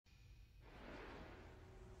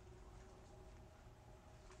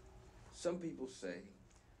Some people say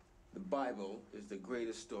the Bible is the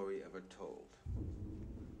greatest story ever told.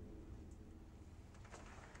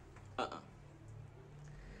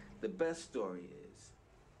 The best story is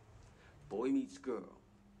boy meets girl,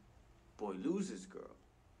 boy loses girl,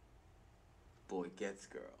 boy gets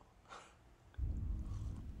girl.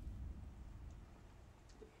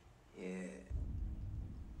 Yeah.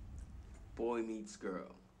 Boy meets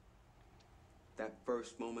girl. That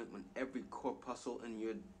first moment when every corpuscle in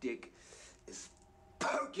your dick is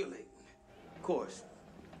percolating. Of course,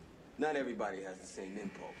 not everybody has the same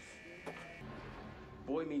impulse.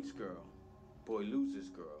 Boy meets girl, boy loses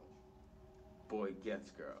girl, boy gets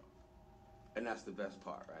girl. And that's the best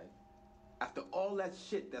part, right? After all that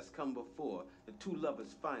shit that's come before, the two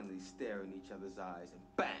lovers finally stare in each other's eyes and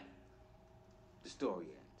bang! The story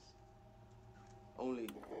ends. Only,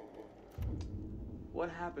 what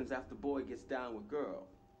happens after boy gets down with girl?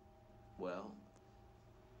 Well,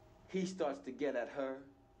 he starts to get at her,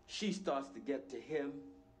 she starts to get to him.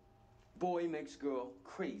 Boy makes girl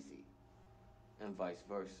crazy, and vice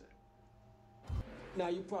versa. Now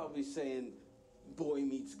you're probably saying, boy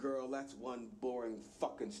meets girl, that's one boring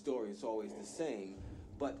fucking story, it's always the same.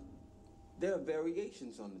 But there are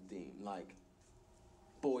variations on the theme, like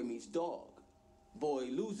boy meets dog, boy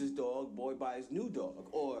loses dog, boy buys new dog,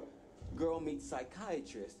 or girl meets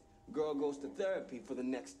psychiatrist, girl goes to therapy for the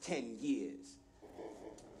next 10 years.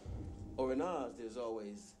 Or in ours, there's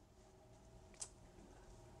always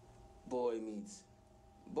boy meets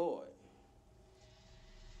boy.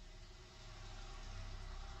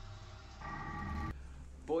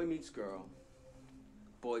 Boy meets girl,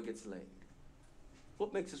 boy gets laid.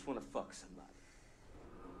 What makes us want to fuck somebody?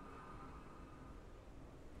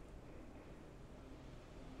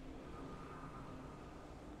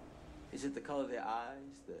 Is it the color of their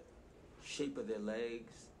eyes, the shape of their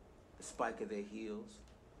legs, the spike of their heels?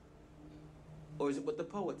 Or is it what the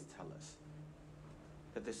poets tell us?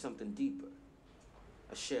 That there's something deeper,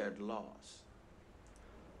 a shared loss,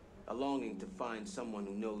 a longing to find someone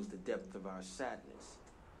who knows the depth of our sadness.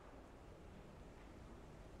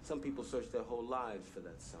 Some people search their whole lives for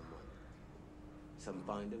that someone. Some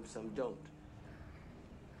find him, some don't.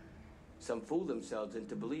 Some fool themselves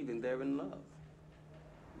into believing they're in love.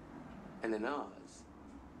 And in ours,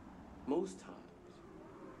 most times,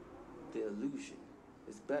 the illusion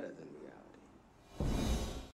is better than reality.